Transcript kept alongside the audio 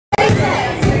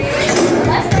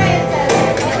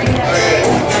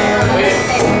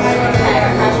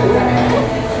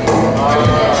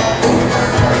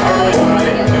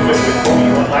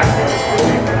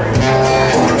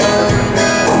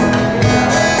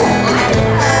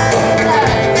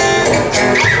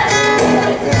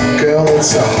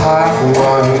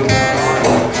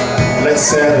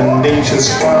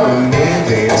just from the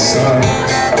midday sun.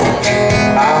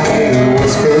 I hear you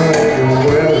whispering your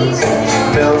words,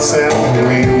 melts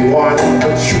every one,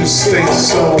 but you stay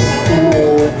so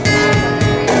cool.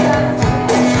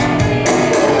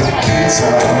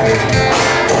 Guitar,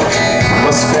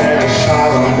 my Spanish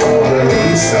Harlem Mona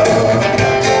Lisa.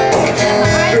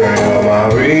 Girl, my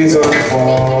reason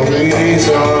for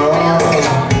reason.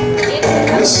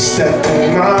 Just step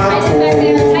in my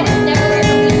pool.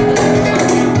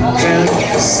 And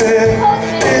you said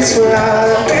it's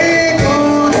like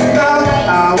good enough. I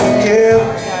would give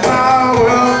my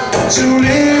world to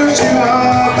lift you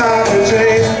up. I could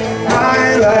change my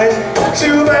life to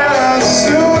better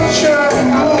suit your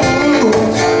mood.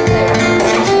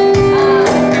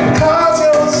 Cause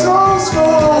you're so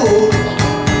smooth.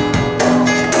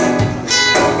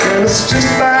 And it's just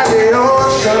like the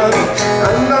ocean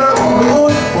under the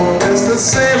moon. It's the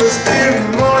same as the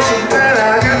emotion that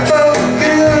I get from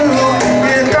you.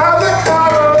 You got the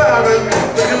color of it,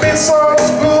 look at me so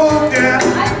smooth, yeah.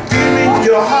 Give me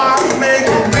your heart, make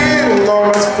it real,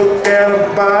 almost forget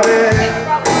about it.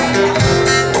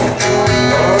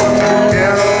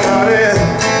 Forget about it.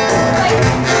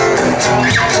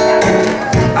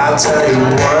 I'll tell you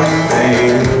one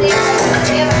thing,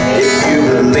 if you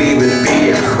believe it,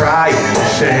 be a crying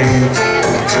shame.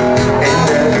 And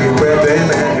everywhere,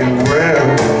 baby, everywhere,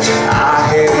 I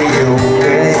hear your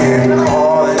name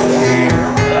calling me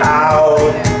out.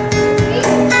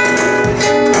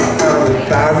 On the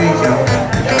barrio,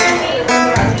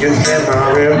 you hear my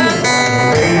real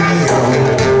radio.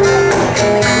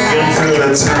 Into the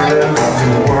turning of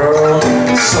the world,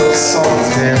 so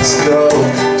soft and slow,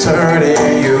 turning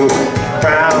you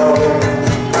round,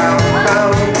 round,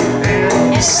 round.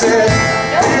 And you said,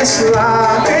 it's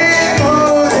like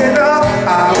good enough. I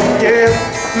would give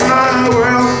my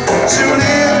world to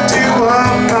lift you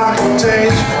up. I can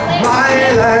change my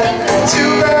life to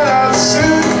better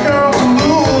suit your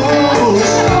mood.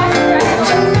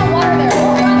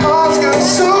 Cause you're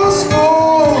so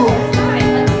smooth.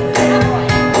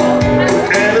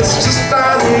 And it's just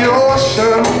like the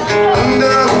ocean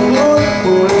under the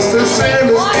moon. It's the same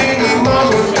as the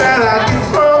emotion that I get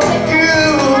from you.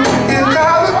 You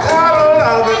got the color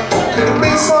of it, could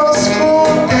be so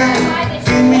smooth, yeah.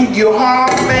 Give me your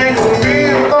heart, make it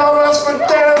real, or else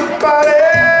forget about it.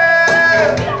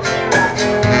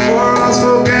 Or else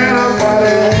forget about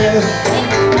it.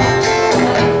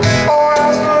 Or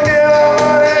else forget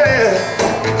about it.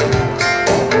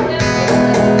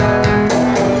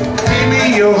 Give me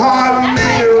your heart,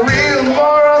 make it real,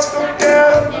 or else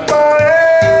forget about it.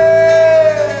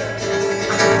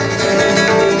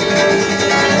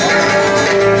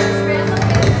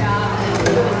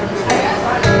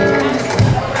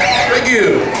 Thank you.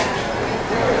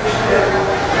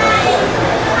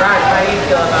 How do you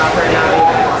feel about her now?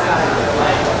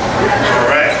 All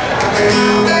right.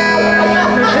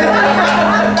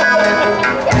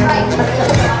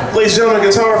 Ladies and gentlemen,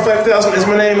 Guitaro 5000 is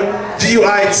my name.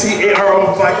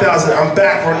 Guitaro 5000. I'm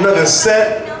back for another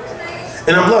set,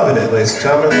 and I'm loving it, ladies and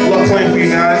gentlemen. I love playing for you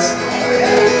guys.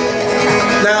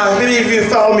 Now, if any of you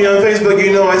follow me on Facebook,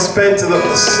 you know I spent some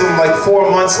like 4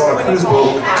 months on a cruise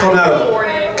boat coming out of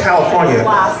California. I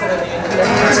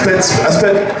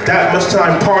spent that much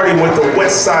time partying with the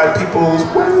West Side peoples.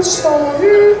 West Side.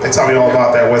 They taught me all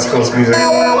about that West Coast music. Here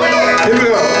we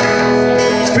go.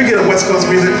 Speaking of West Coast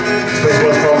music, this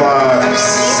one's from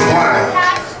Sublime.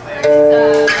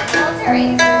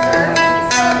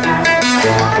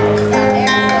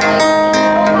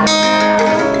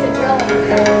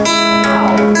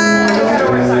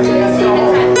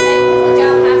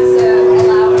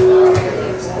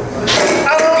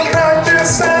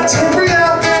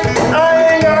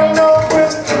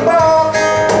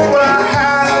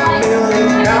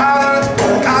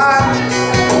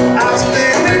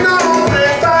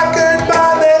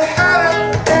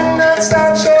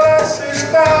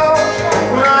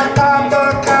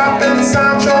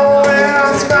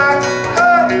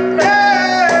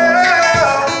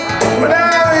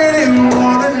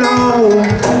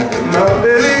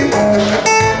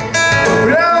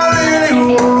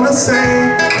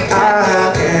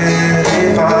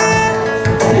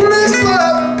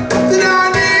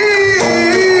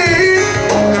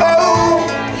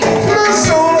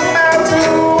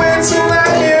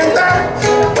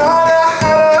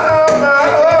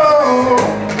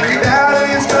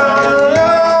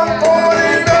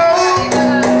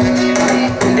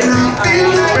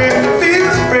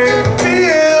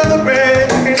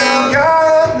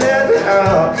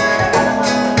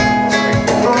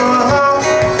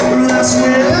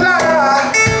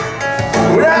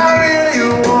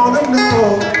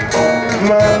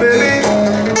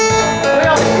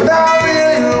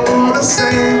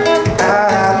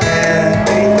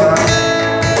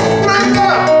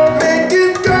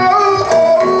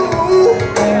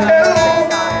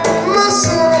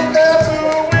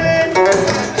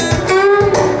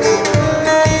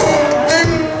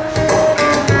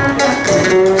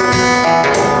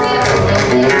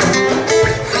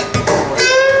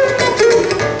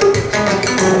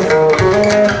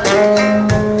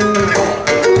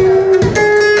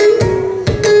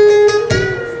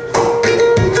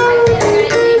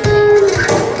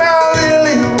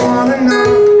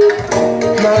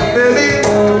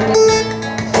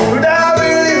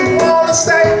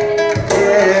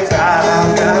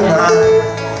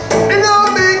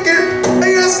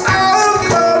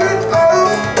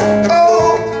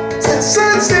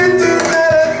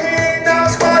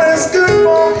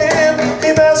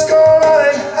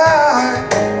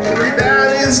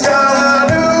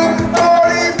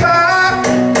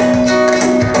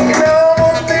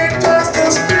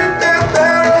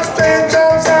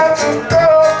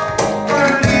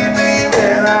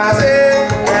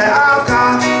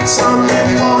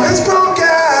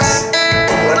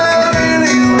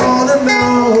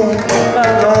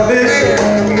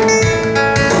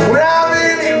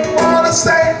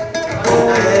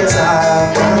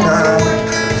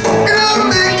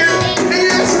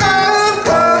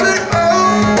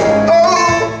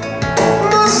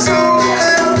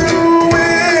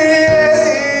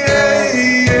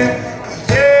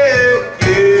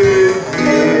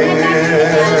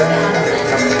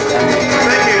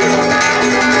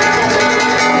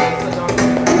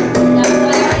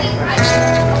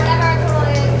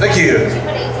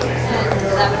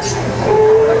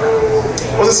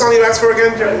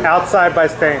 again, Jerry? Outside by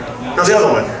Stain. How's the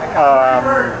other one?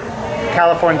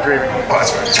 California Dreaming. Oh,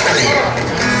 that's right.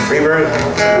 Freebird.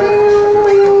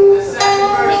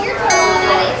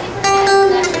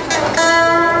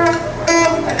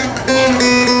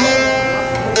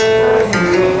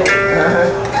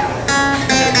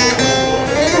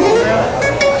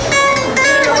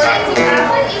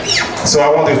 So I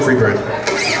won't do Freebird.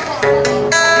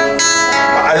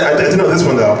 I didn't know this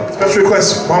one though. Special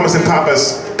request, Mamas and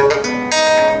Papas.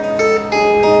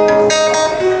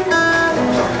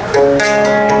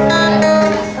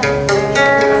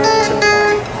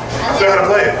 So how to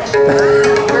play it?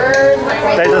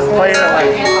 They just play it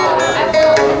like.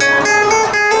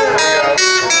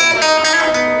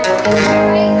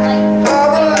 All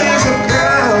the leaves are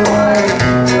brown.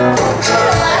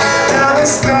 Now the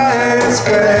sky is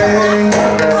gray.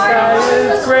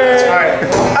 It's great.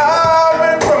 I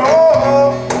went from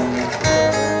home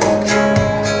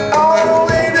all the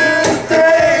way to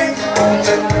stay.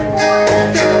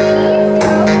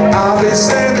 I'll be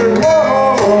saving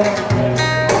more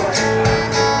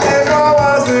if I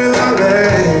was in LA.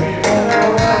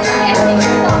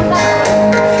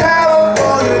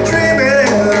 California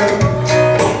dreaming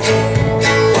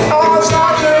on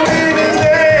such a rainy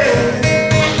day.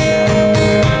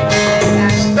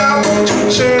 Stop what you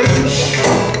church.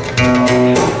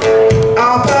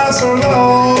 I'll pass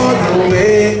along the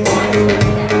way.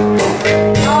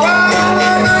 While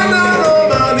I'm on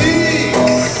my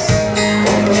knees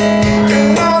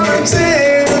and I'll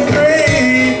pretend to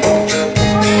pray.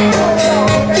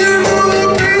 You know the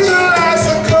picture likes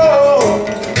to go.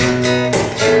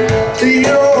 To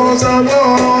yours I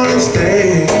wanna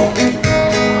stay.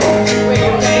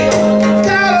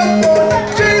 California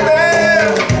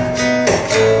dreaming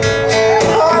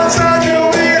on such a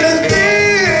winter's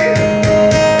day.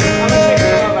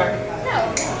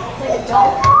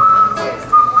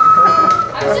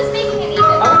 I was just making it even.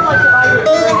 I would like to buy you a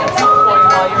drink at some point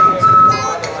while you're here.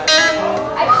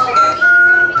 I just figured it'd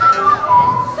be easier to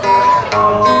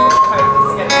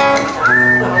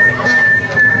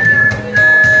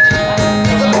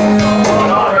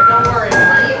Don't worry.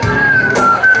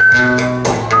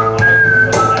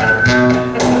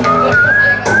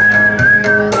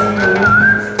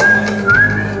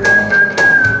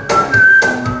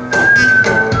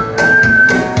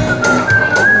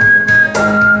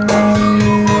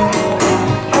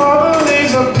 All the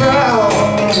leaves are brown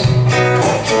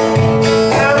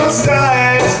and the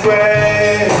sky is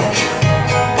gray.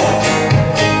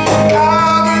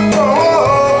 I've been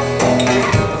home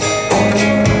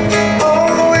all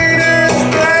the winter's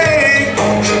day.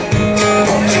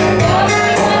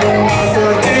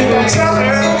 But even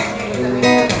time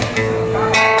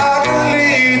I can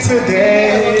leave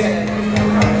today.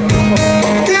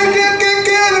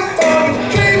 Get it from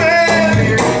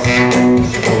dreaming.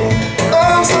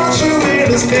 I'm such a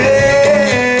winter's day.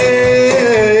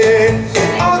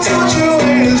 I'm such a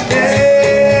winter's day.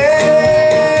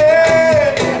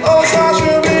 I'm such a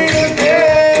winter's day.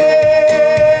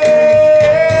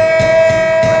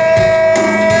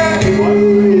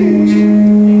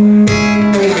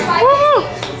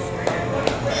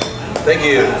 Thank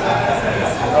you.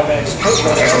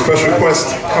 Special request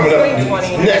coming up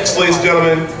next, ladies and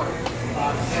gentlemen.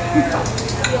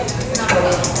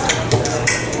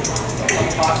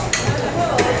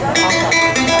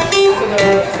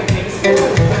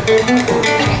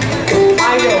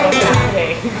 I know what's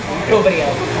happening. Nobody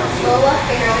else.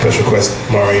 Special request,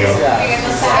 Mario. Yes,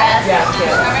 yes.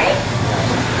 Alright?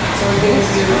 So we're going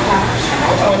to do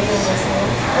 20 in this one.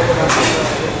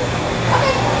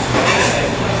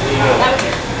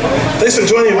 Thanks for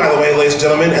joining me, by the way, ladies and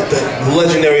gentlemen, at the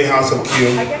legendary House of Q.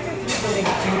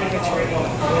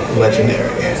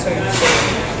 Legendary.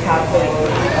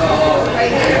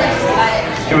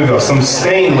 Here we go, some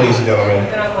Stain, ladies and gentlemen.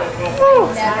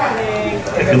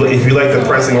 If you like the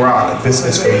pressing rock, this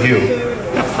is for you.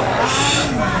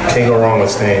 Can't go wrong with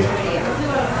Stain.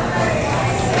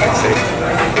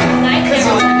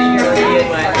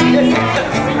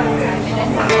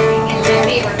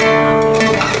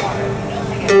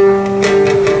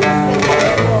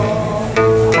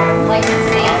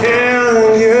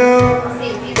 Can you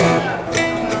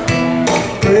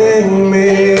bring me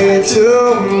to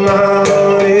my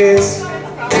knees?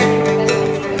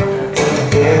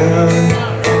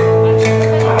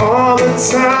 All the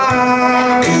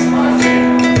time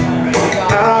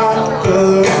I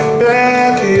could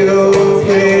beg you,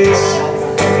 please.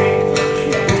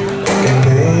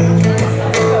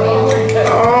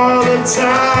 All the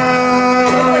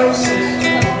times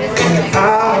I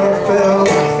felt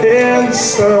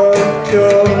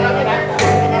insecure.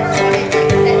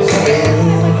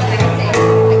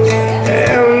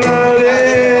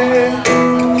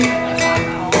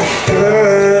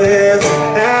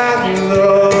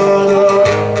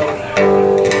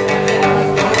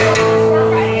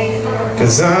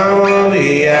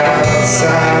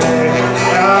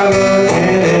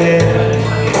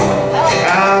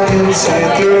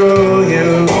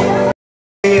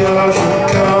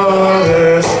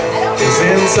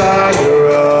 inside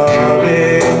you're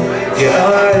ugly, you're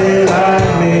ugly like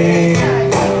me.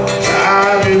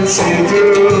 I can see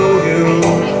through you,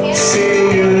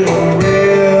 see you the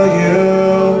real you.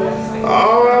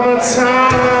 All of the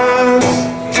times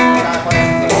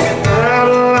that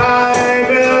life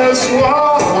is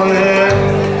swollen,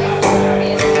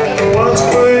 once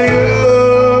for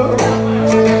you,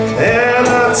 and I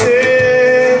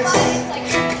take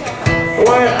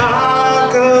where I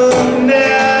could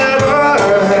never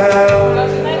have.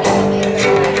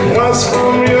 What's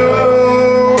from you?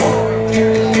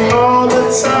 All the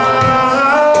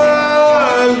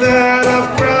time that I've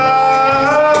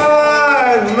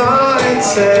cried, my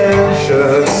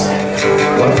intentions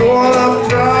were full of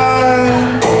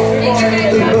pride,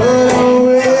 but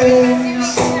always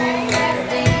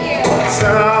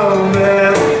time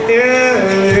that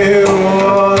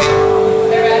anyone.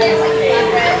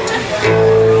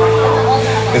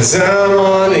 'Cause I'm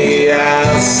on the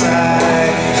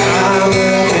outside, I'm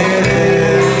looking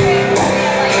in.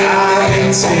 I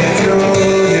can see through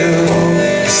you,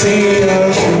 see your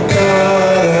true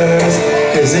colors.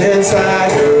 'Cause inside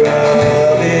you're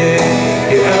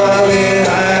ugly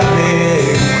like me.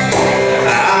 I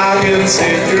can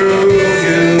see through you,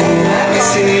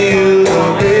 see you the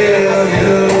real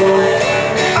you.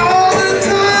 All the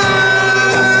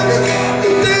times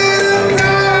that I've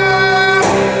cried,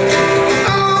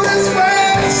 all this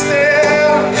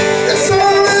wasted, it's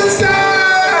all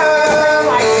inside.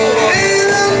 And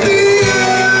I feel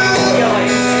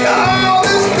all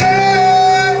this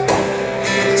pain,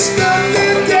 stuck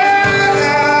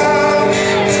together,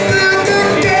 stuck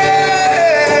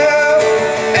together.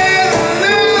 And I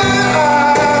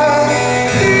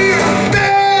feel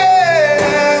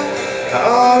bad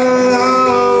all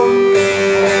alone.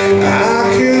 I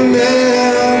can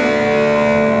never.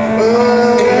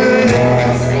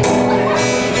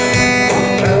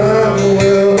 I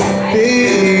will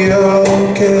be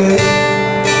okay.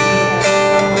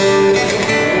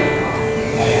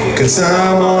 'Cause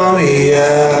I'm on the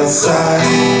outside,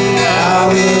 I'm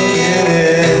looking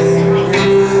in.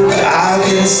 I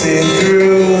can see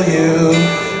through you,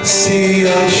 see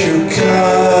your true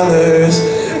colors.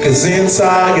 'Cause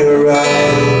inside you're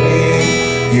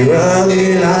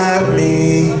ugly like me.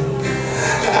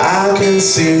 I can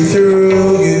see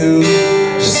through